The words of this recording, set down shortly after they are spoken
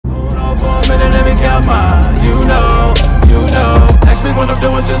got mine. You know. Ask me what I'm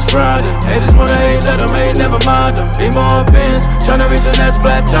doing, just grinding. Haters wanna hate, let them hate, never mind them. Be more bins, tryna reach the next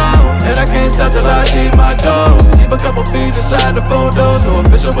plateau. And I can't stop till I see my goals. Keep a couple feet inside the photos, so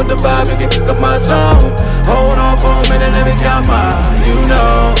official with the vibe and can kick up my zone. Hold on for a minute, let me count mine. You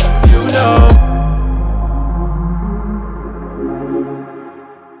know.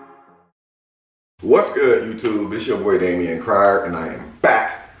 What's good, YouTube? It's your boy Damian Cryer, and I am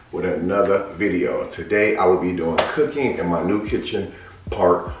back with another video. Today I will be doing cooking in my new kitchen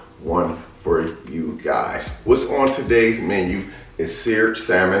part 1 for you guys. What's on today's menu is seared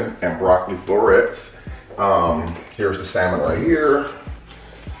salmon and broccoli florets. Here's the salmon right here.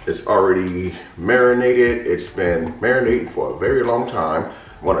 It's already marinated. It's been marinated for a very long time.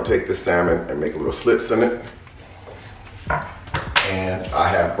 I'm gonna take the salmon and make little slits in it. And I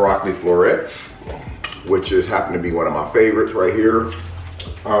have broccoli florets, which is happen to be one of my favorites right here.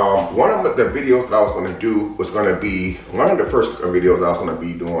 One of the videos that I was going to do was going to be, one of the first videos I was going to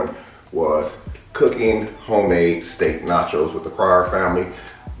be doing was cooking homemade steak nachos with the Cryer family.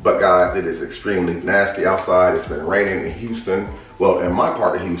 But guys, it is extremely nasty outside. It's been raining in Houston, well, in my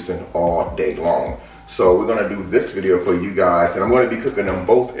part of Houston, all day long. So we're going to do this video for you guys, and I'm going to be cooking them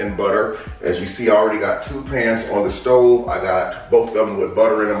both in butter. As you see, I already got 2 pans on the stove. I got both of them with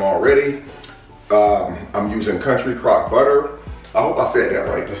butter in them already. I'm using country crock butter. I hope I said that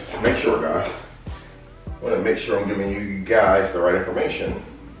right, just make sure, guys. I want to make sure I'm giving you guys the right information.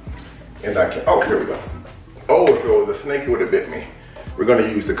 And I can, oh, here we go. Oh, if it was a snake, it would have bit me. We're going to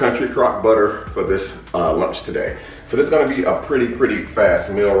use the country crock butter for this lunch today. So this is going to be a pretty fast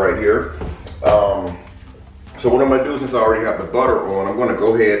meal right here. So what I'm going to do, since I already have the butter on, I'm going to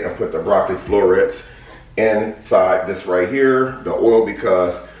go ahead and put the broccoli florets inside this right here, the oil,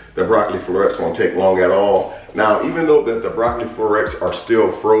 because the broccoli florets won't take long at all. Now, even though the broccoli florets are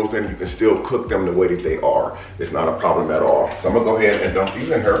still frozen, you can still cook them the way that they are. It's not a problem at all. So I'm gonna go ahead and dump these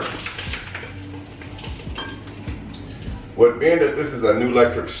in here. What being that this is a new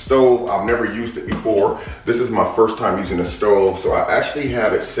electric stove, I've never used it before. This is my first time using a stove, so I actually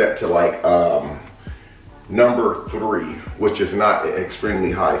have it set to like number 3, which is not an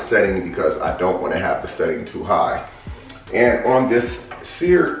extremely high setting because I don't want to have the setting too high. And on this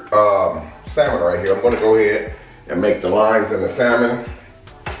seared salmon right here, I'm going to go ahead and make the lines in the salmon.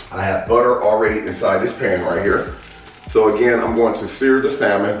 I have butter already inside this pan right here. So again, I'm going to sear the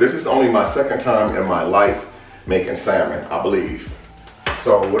salmon. This is only my 2nd time in my life making salmon, I believe.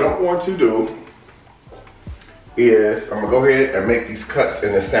 So what I'm going to do is I'm going to go ahead and make these cuts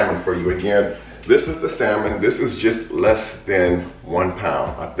in the salmon for you. Again, this is the salmon. This is just less than 1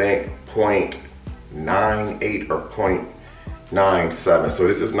 pound. I think 0.98 or 0.97. So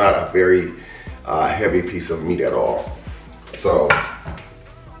this is not a very heavy piece of meat at all. So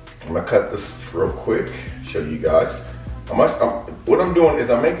I'm gonna cut this real quick, show you guys. What I'm doing is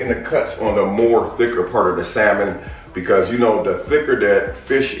I'm making the cuts on the more thicker part of the salmon, because you know, the thicker that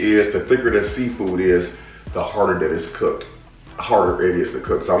fish is, the thicker that seafood is, the harder that it's cooked, harder it is to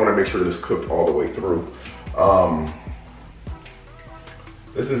cook. So I want to make sure that it's cooked all the way through.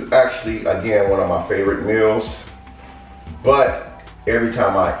 This is actually, again, one of my favorite meals, but every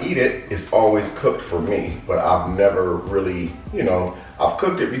time I eat it, it's always cooked for me. But I've never really, you know, I've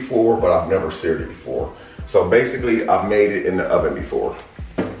cooked it before, but I've never seared it before. So basically, I've made it in the oven before.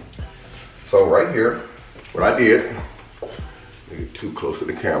 So right here, what I did, get too close to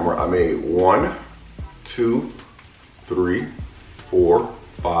the camera, I made 1, 2, 3, 4,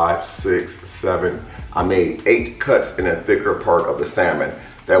 5, 6, 7. I made 8 cuts in a thicker part of the salmon.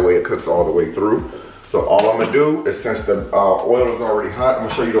 That way it cooks all the way through. So all I'm gonna do is, since the oil is already hot, I'm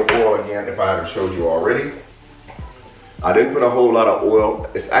gonna show you the oil again if I haven't showed you already. I didn't put a whole lot of oil.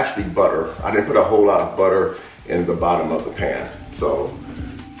 It's actually butter. I didn't put a whole lot of butter in the bottom of the pan. So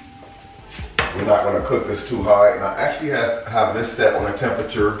we're not gonna cook this too high. And I actually have this set on a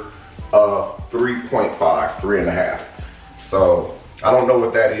temperature of 3.5, 3.5. So I don't know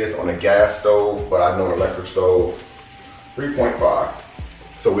what that is on a gas stove, but I know an electric stove, 3.5.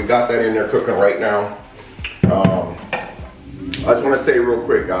 So we got that in there cooking right now. I just want to say real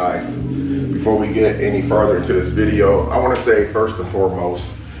quick, guys, before we get any further into this video, I want to say first and foremost,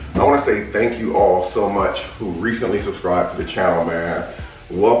 I want to say thank you all so much who recently subscribed to the channel, man.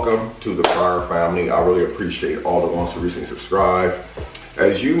 Welcome to the Cryer family. I really appreciate all the ones who recently subscribed.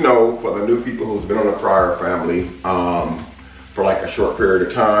 As you know, for the new people who's been on the Cryer family for like a short period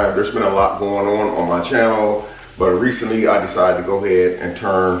of time, there's been a lot going on my channel. But recently I decided to go ahead and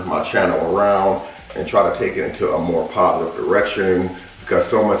turn my channel around and try to take it into a more positive direction, because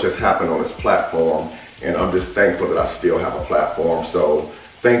so much has happened on this platform, and I'm just thankful that I still have a platform. So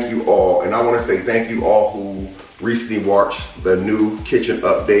thank you all. And I want to say thank you all who recently watched the new kitchen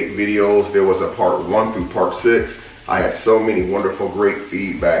update videos. There was a part 1 through part 6. I had so many wonderful, great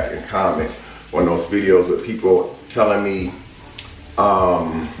feedback and comments on those videos with people telling me,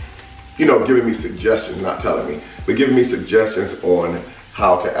 you know, giving me suggestions, not telling me, but giving me suggestions on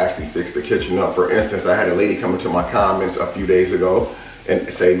how to actually fix the kitchen up. For instance, I had a lady come into my comments a few days ago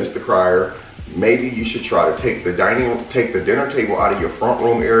and say, Mr. Cryer, maybe you should try to take the dinner table out of your front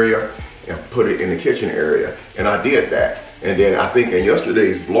room area and put it in the kitchen area. And I did that. And then I think in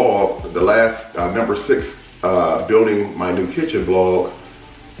yesterday's vlog, the last number 6 building my new kitchen vlog,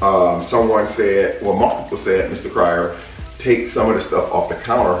 someone said, well, multiple said, Mr. Cryer, take some of the stuff off the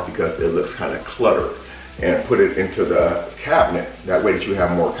counter because it looks kind of cluttered, and put it into the cabinet. That way that you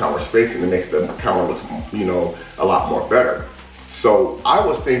have more counter space and it makes the counter look, you know, a lot more better. So I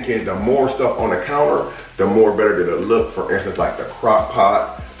was thinking the more stuff on the counter, the more better did it look. For instance, like the crock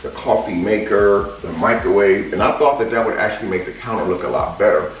pot, the coffee maker, the microwave. And I thought that that would actually make the counter look a lot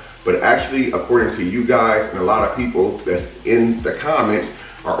better. But actually, according to you guys and a lot of people that's in the comments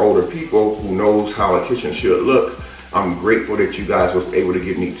are older people who knows how a kitchen should look. I'm grateful that you guys was able to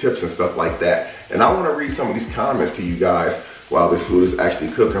give me tips and stuff like that. And I want to read some of these comments to you guys while this food is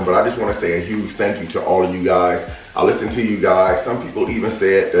actually cooking. But I just want to say a huge thank you to all of you guys. I listened to you guys. Some people even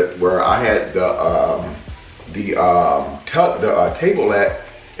said that where I had the tablet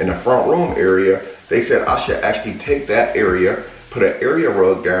in the front room area, they said I should actually take that area, put an area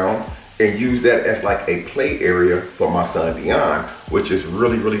rug down, and use that as like a play area for my son Dion, which is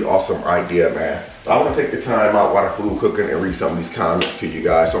really, really awesome idea, man. I want to take the time out while the food cooking and read some of these comments to you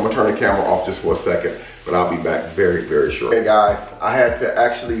guys. So I'm gonna turn the camera off just for a second, but I'll be back very, very short. Hey guys, I had to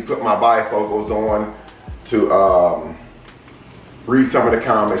actually put my bifocals on to read some of the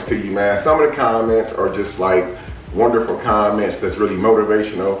comments to you, man. Some of the comments are just like wonderful comments that's really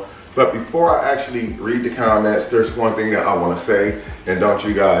motivational. But before I actually read the comments, there's one thing that I want to say, and don't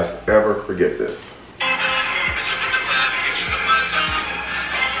you guys ever forget this.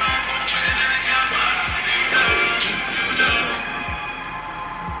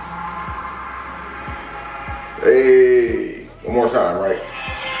 Hey, one more time, right?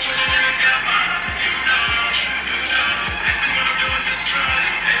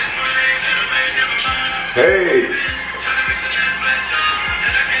 Hey.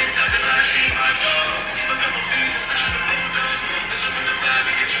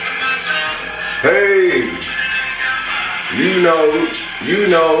 Hey, you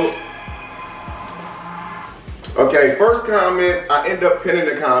know. Okay, first comment, I end up pinning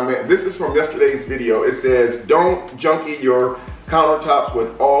the comment. This is from yesterday's video. It says, don't junkie your countertops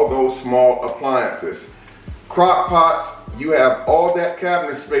with all those small appliances. Crock pots, you have all that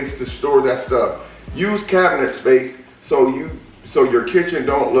cabinet space to store that stuff. Use cabinet space so your kitchen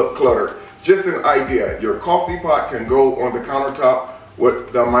don't look cluttered. Just an idea, your coffee pot can go on the countertop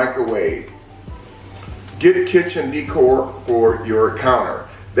with the microwave. Get kitchen decor for your counter.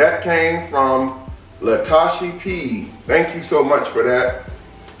 That came from Latashi P. Thank you so much for that.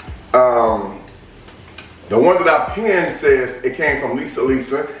 The one that I pinned says, it came from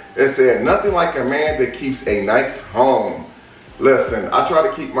Lisa. It said, nothing like a man that keeps a nice home. Listen, I try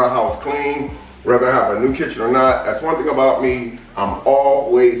to keep my house clean, whether I have a new kitchen or not. That's one thing about me. I'm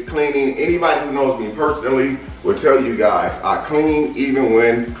always cleaning. Anybody who knows me personally will tell you guys, I clean even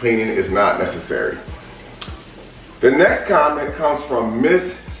when cleaning is not necessary. The next comment comes from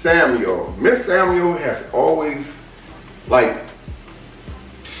Miss Samuel. Miss Samuel has always like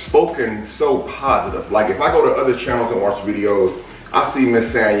spoken so positive. Like if I go to other channels and watch videos, I see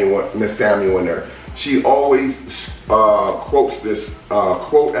Miss Samuel in there. She always quotes this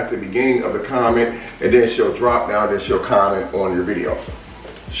quote at the beginning of the comment, and then she'll drop down, then she'll comment on your video.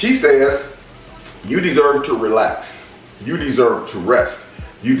 She says, you deserve to relax. You deserve to rest.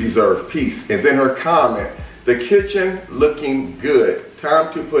 You deserve peace. And then her comment, the kitchen looking good.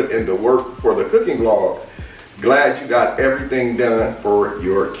 Time to put in the work for the cooking vlogs. Glad you got everything done for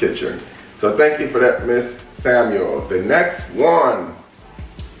your kitchen. So thank you for that, Miss Samuel. The next one,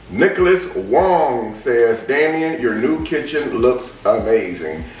 Nicholas Wong says, Damien, your new kitchen looks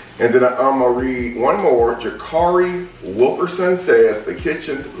amazing. And then I'm gonna read one more. Jakari Wilkerson says, the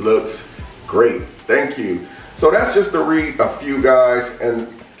kitchen looks great. Thank you. So that's just to read a few guys. And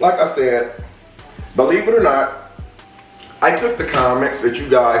like I said, believe it or not, I took the comments that you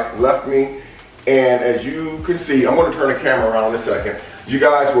guys left me, and as you can see, I'm going to turn the camera around in a second. You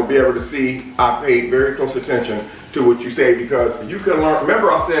guys will be able to see I paid very close attention to what you say, because you can learn.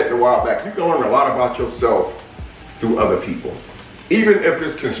 Remember I said a while back, you can learn a lot about yourself through other people. Even if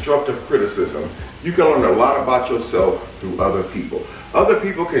it's constructive criticism, you can learn a lot about yourself through other people. Other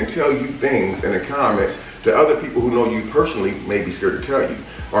people can tell you things in the comments that other people who know you personally may be scared to tell you,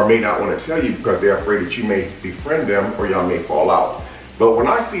 or may not want to tell you because they're afraid that you may befriend them or y'all may fall out. But when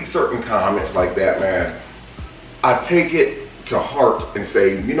I see certain comments like that, man, I take it to heart and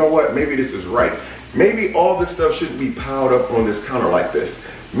say, you know what, maybe this is right. Maybe all this stuff shouldn't be piled up on this counter like this.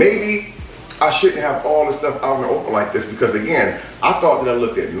 Maybe I shouldn't have all this stuff out in the open like this, because again, I thought that it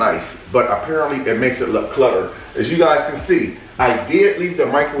looked nice, but apparently it makes it look cluttered. As you guys can see, I did leave the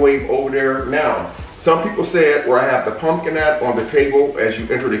microwave over there. Now, some people said where I have the pumpkin at on the table as you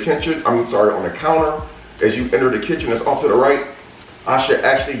enter the kitchen, I'm sorry, on the counter, as you enter the kitchen, it's off to the right, I should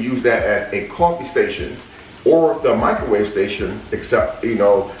actually use that as a coffee station or the microwave station, except, you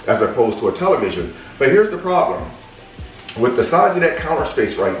know, as opposed to a television. But here's the problem. With the size of that counter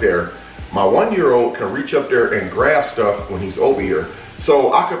space right there, my 1-year-old can reach up there and grab stuff when he's over here.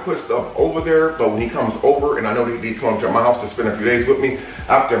 So I could put stuff over there, but when he comes over, and I know that he's coming to my house to spend a few days with me,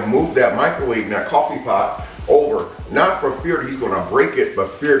 I have to move that microwave and that coffee pot over, not for fear that he's gonna break it,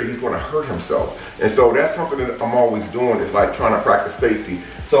 but fear that he's gonna hurt himself. And so that's something that I'm always doing, is like trying to practice safety.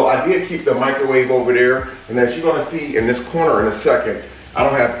 So I did keep the microwave over there, and as you're gonna see in this corner in a second, I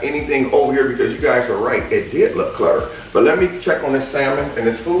don't have anything over here because you guys are right, it did look cluttered. But let me check on this salmon and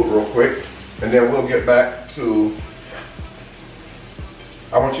this food real quick, and then we'll get back to,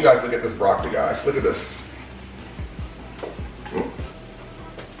 I want you guys to look at this broccoli, guys. Look at this.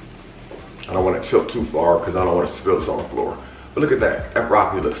 I don't want to tilt too far because I don't want to spill this on the floor. But look at that. That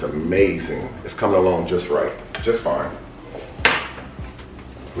broccoli looks amazing. It's coming along just right, just fine.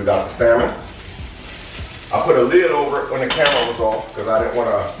 We got the salmon. I put a lid over it when the camera was off because I didn't want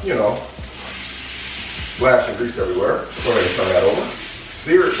to, you know, splash and grease everywhere. Go ahead and turn that over.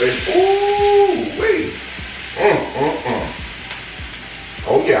 Sear it, baby. Ooh, wait.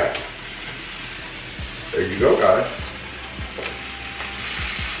 Oh yeah. There you go, guys.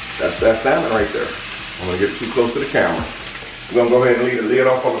 That's that salmon right there. I'm gonna get too close to the camera. We're gonna go ahead and leave the lid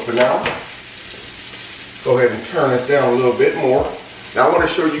off of it for now. Go ahead and turn this down a little bit more. Now I want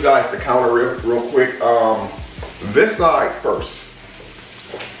to show you guys the counter real quick. This side first.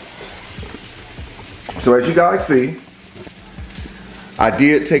 So as you guys see, I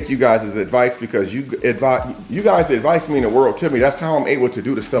did take you guys' advice because you guys' advice mean the world to me. That's how I'm able to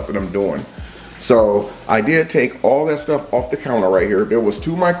do the stuff that I'm doing. So I did take all that stuff off the counter right here. There was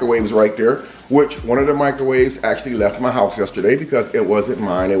 2 microwaves right there, which one of the microwaves actually left my house yesterday because it wasn't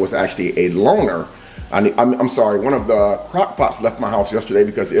mine. It was actually a loaner. I'm sorry, one of the crock pots left my house yesterday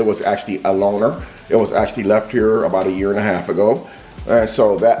because it was actually a loaner. It was actually left here about 1.5 years ago. And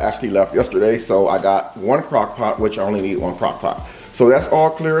so that actually left yesterday. So I got 1 crock pot, which I only need 1 crock pot. So that's all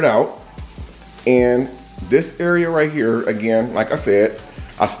cleared out. And this area right here, again, like I said,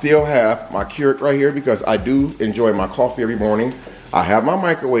 I still have my Keurig right here because I do enjoy my coffee every morning. I have my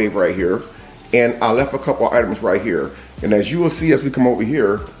microwave right here, and I left a couple of items right here. And as you will see as we come over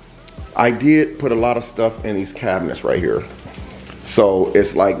here, I did put a lot of stuff in these cabinets right here. So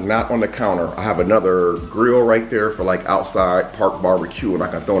it's like not on the counter. I have another grill right there for like outside park barbecue, and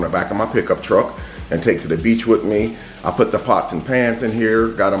I can throw in the back of my pickup truck and take to the beach with me. I put the pots and pans in here,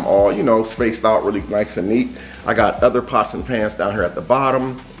 got them all, you know, spaced out really nice and neat. I got other pots and pans down here at the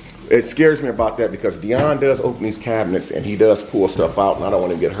bottom. It scares me about that because Dion does open these cabinets and he does pull stuff out, and I don't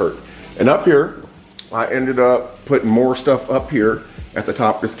want to get hurt. And up here, I ended up putting more stuff up here at the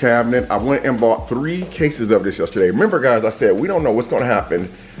top of this cabinet. I went and bought 3 cases of this yesterday. Remember guys, I said we don't know what's going to happen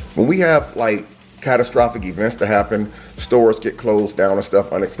when we have like catastrophic events to happen, stores get closed down and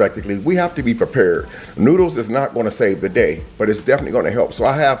stuff unexpectedly. We have to be prepared. Noodles is not going to save the day, but it's definitely going to help. So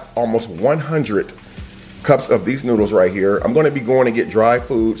I have almost 100 cups of these noodles right here. I'm going to be going to get dry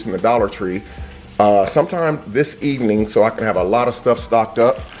foods from the Dollar Tree sometime this evening so I can have a lot of stuff stocked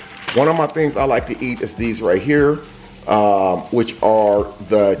up. One of my things I like to eat is these right here, which are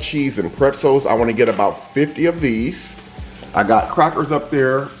the cheese and pretzels. I want to get about 50 of these. I got crackers up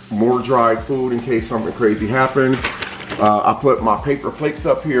there, more dried food in case something crazy happens. I put my paper plates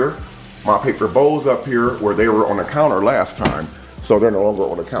up here, my paper bowls up here where they were on the counter last time, so they're no longer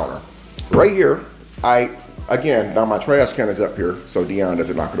on the counter. Right here, again, now my trash can is up here so Dion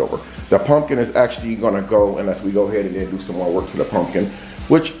doesn't knock it over. The pumpkin is actually gonna go unless we go ahead and then do some more work to the pumpkin,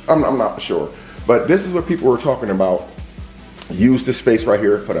 which I'm not sure. But this is what people were talking about. Use this space right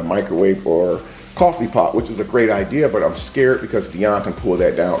here for the microwave or coffee pot, which is a great idea, but I'm scared because Dion can pull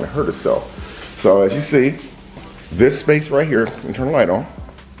that down and hurt herself. So as you see, this space right here, and turn the light on,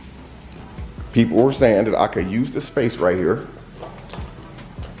 people were saying that I could use this space right here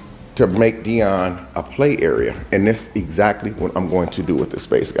to make Dion a play area. And that's exactly what I'm going to do with this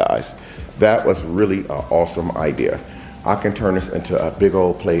space, guys. That was really an awesome idea. I can turn this into a big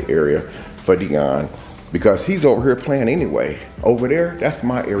old play area for Dion, because he's over here playing anyway. Over there, that's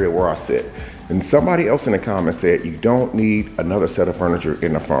my area where I sit. And somebody else in the comments said you don't need another set of furniture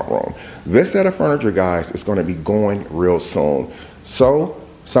in the front room. This set of furniture, guys, is going to be going real soon. So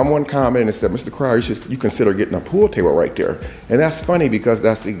someone commented and said, Mr. Cryer, you consider getting a pool table right there. And that's funny, because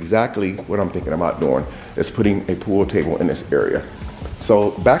that's exactly what I'm thinking about doing, is putting a pool table in this area.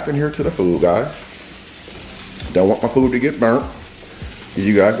 So back in here to the food, guys. Don't want my food to get burnt. Give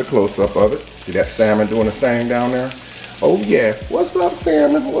you guys a close-up of it. See that salmon doing his thing down there? Oh yeah, what's up,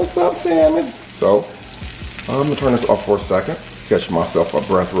 salmon? What's up, salmon? So I'm gonna turn this off for a second, catch myself a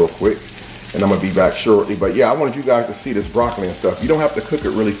breath real quick, and I'm gonna be back shortly. But yeah, I wanted you guys to see this broccoli and stuff. You don't have to cook it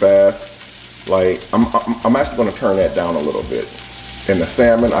really fast. Like I'm actually gonna turn that down a little bit. And the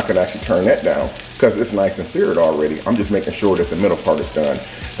salmon, I could actually turn that down because it's nice and seared already. I'm just making sure that the middle part is done.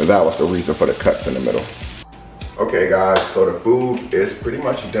 And that was the reason for the cuts in the middle. Okay guys, so the food is pretty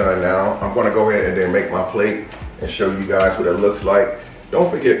much done now. I'm gonna go ahead and then make my plate and show you guys what it looks like.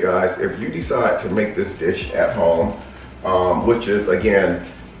 Don't forget guys, if you decide to make this dish at home, which is again,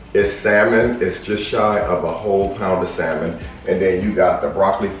 it's salmon, it's just shy of a whole pound of salmon. And then you got the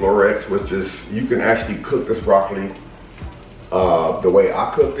broccoli florets, which is, you can actually cook this broccoli the way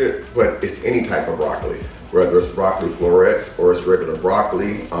I cooked it, but it's any type of broccoli. Whether it's broccoli florets or it's regular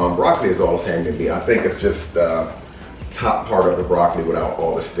broccoli. Broccoli is all the same to me. I think it's just the top part of the broccoli without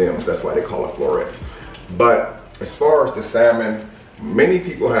all the stems. That's why they call it florets. But as far as the salmon, many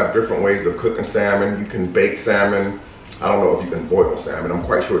people have different ways of cooking salmon. You can bake salmon. I don't know if you can boil salmon. I'm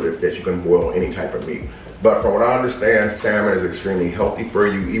quite sure that you can boil any type of meat. But from what I understand, salmon is extremely healthy for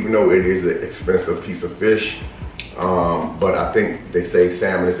you, even though it is an expensive piece of fish. But I think they say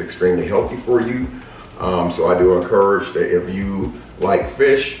salmon is extremely healthy for you. So I do encourage that if you like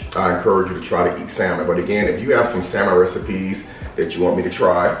fish, I encourage you to try to eat salmon. But again, if you have some salmon recipes that you want me to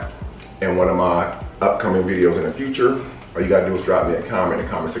try in one of my upcoming videos in the future, all you gotta do is drop me a comment in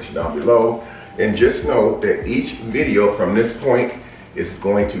the comment section down below. And just know that each video from this point is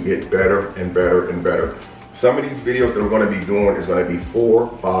going to get better and better and better. Some of these videos that we're gonna be doing is gonna be 4,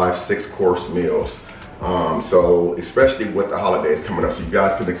 5, 6 course meals. So especially with the holidays coming up, so you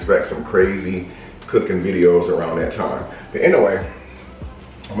guys can expect some crazy cooking videos around that time. But anyway,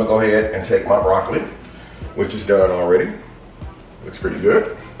 I'm gonna go ahead and take my broccoli, which is done already. Looks pretty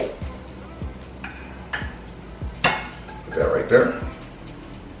good. Put that right there.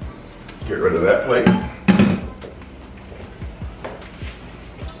 Get rid of that plate.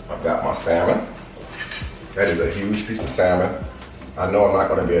 I've got my salmon. That is a huge piece of salmon. I know I'm not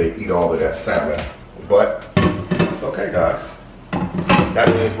gonna be able to eat all of that salmon, but it's okay, guys. That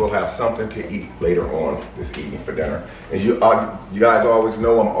means we'll have something to eat later on this evening for dinner. And you guys always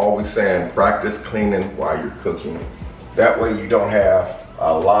know I'm always saying practice cleaning while you're cooking. That way you don't have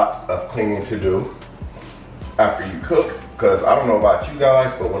a lot of cleaning to do after you cook. Because I don't know about you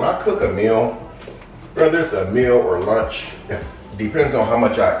guys, but when I cook a meal, whether it's a meal or lunch, it depends on how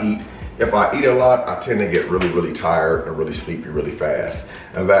much I eat. If I eat a lot, I tend to get really, really tired and really sleepy really fast.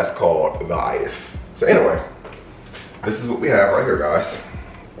 And that's called the itis. So anyway, this is what we have right here, guys.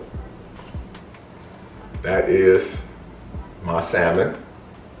 That is my salmon.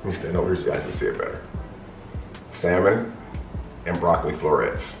 Let me stand over here so you guys can see it better. Salmon and broccoli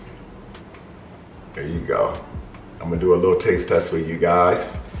florets. There you go. I'm gonna do a little taste test with you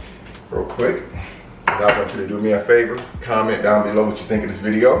guys real quick. I want you to do me a favor. Comment down below what you think of this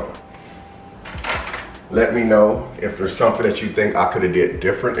video. Let me know if there's something that you think I could have did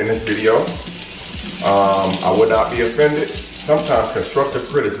different in this video. I would not be offended. Sometimes constructive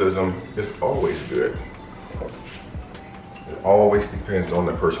criticism is always good. It always depends on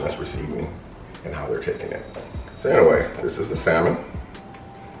the person that's receiving and how they're taking it. So anyway, this is the salmon.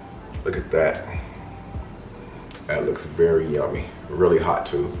 Look at that. That looks very yummy. Really hot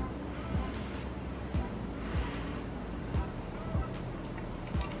too.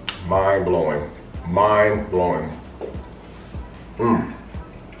 Mind blowing. Mind blowing.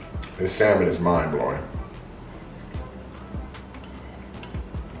 This salmon is mind blowing.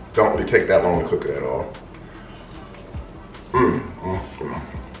 Don't really take that long to cook it at all.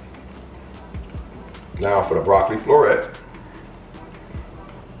 Now for the broccoli floret.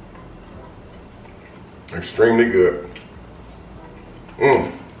 Extremely good.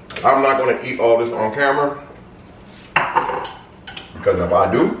 I'm not gonna eat all this on camera because if I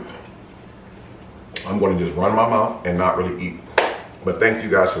do, I'm gonna just run my mouth and not really eat. But thank you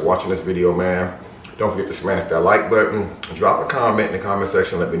guys for watching this video, man. Don't forget to smash that like button, drop a comment in the comment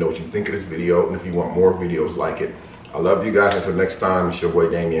section, let me know what you think of this video and if you want more videos like it. I love you guys. Until next time, it's your boy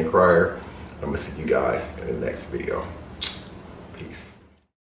Damian Cryer. I'm gonna see you guys in the next video. Peace.